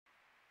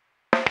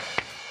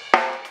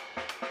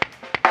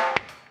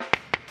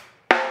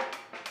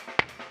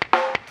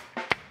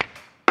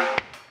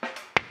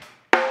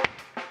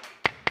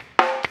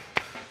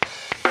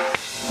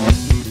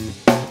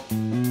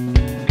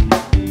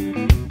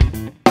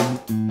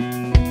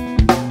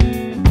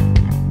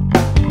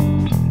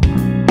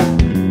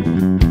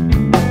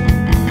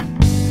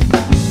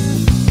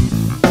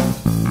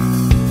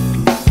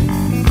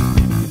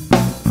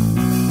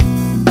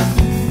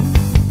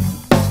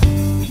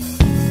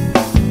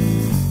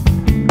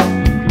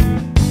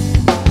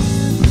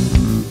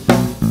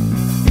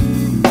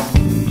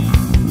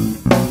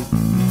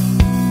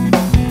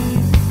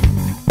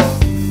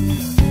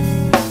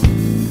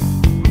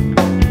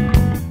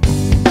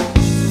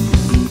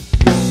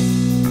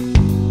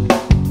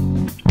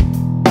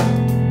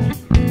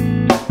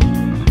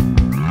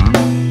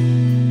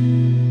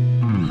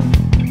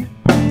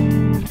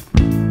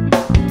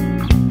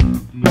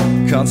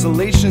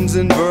constellations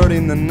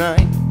inverting the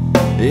night.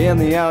 In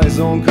the alley's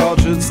own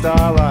cultured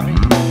starlight,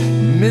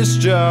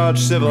 misjudged,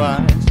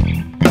 civilized,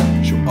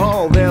 show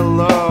all their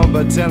love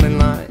by telling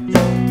lies.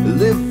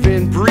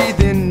 Living,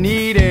 breathing,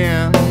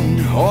 needing,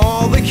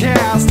 all the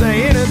cast are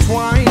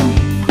intertwined.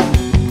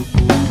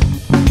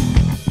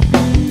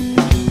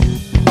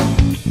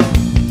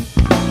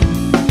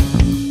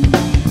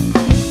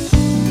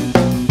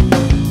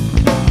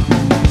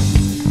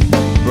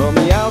 From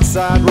the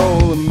outside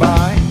rolling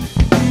by,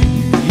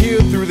 you can hear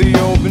through the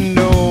open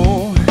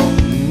door,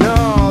 and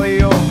all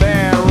the old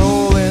band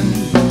rolling.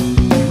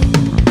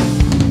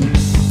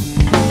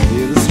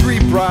 Hear the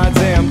street bride's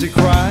empty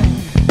cry,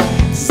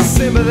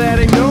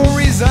 sympathetic, no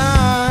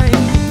resign.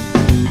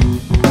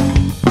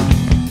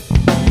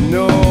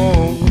 No,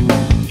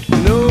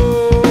 no.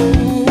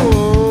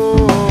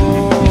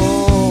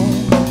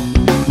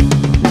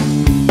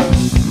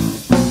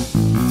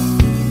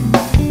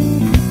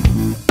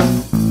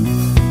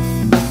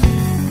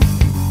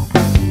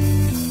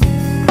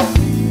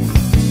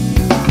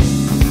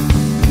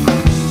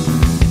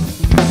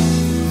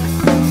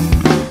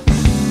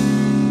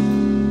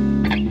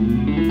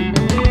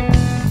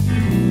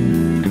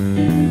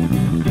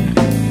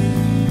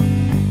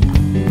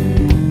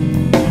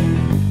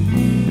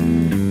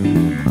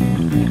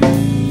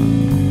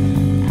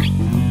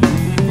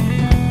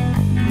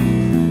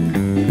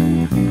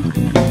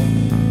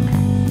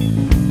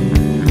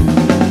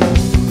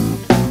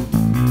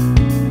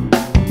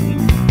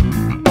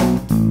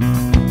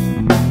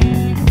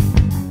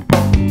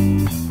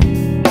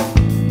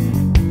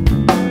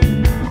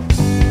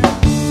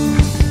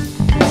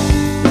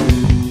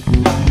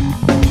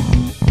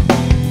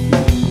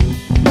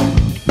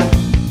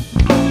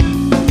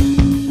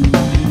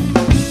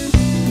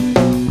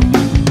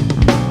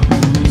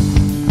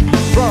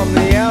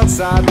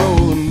 Outside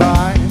rolling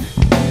by,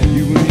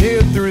 you can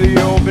hear through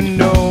the open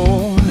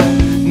door,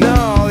 and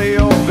all the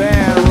old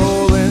band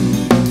rolling.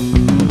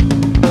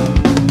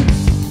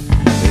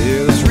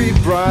 Hear the street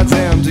bride's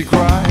empty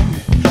cry,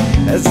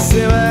 as the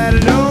silver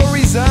had no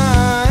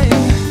resign.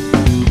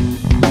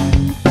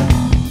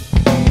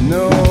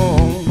 No,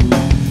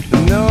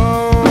 no.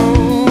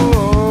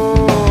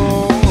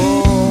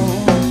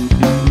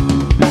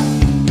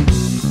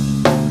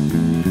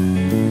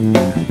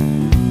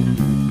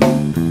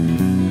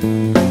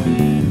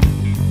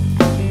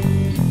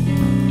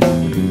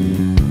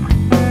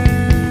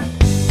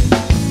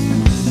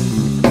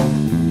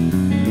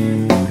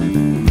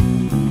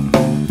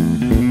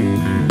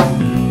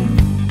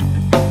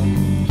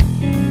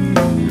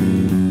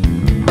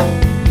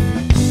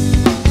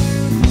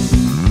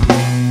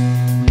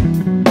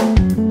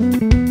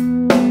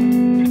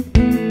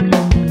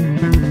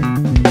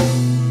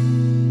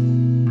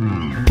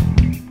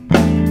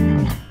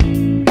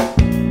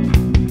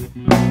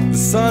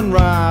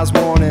 Sunrise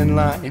warning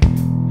light,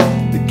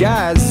 the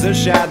guides the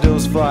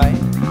shadows flight.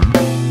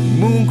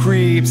 Moon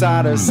creeps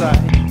out of sight,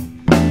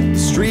 the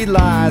street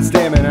lights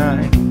dim at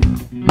night.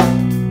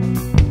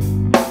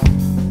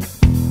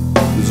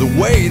 There's a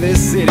way this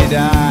city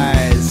died.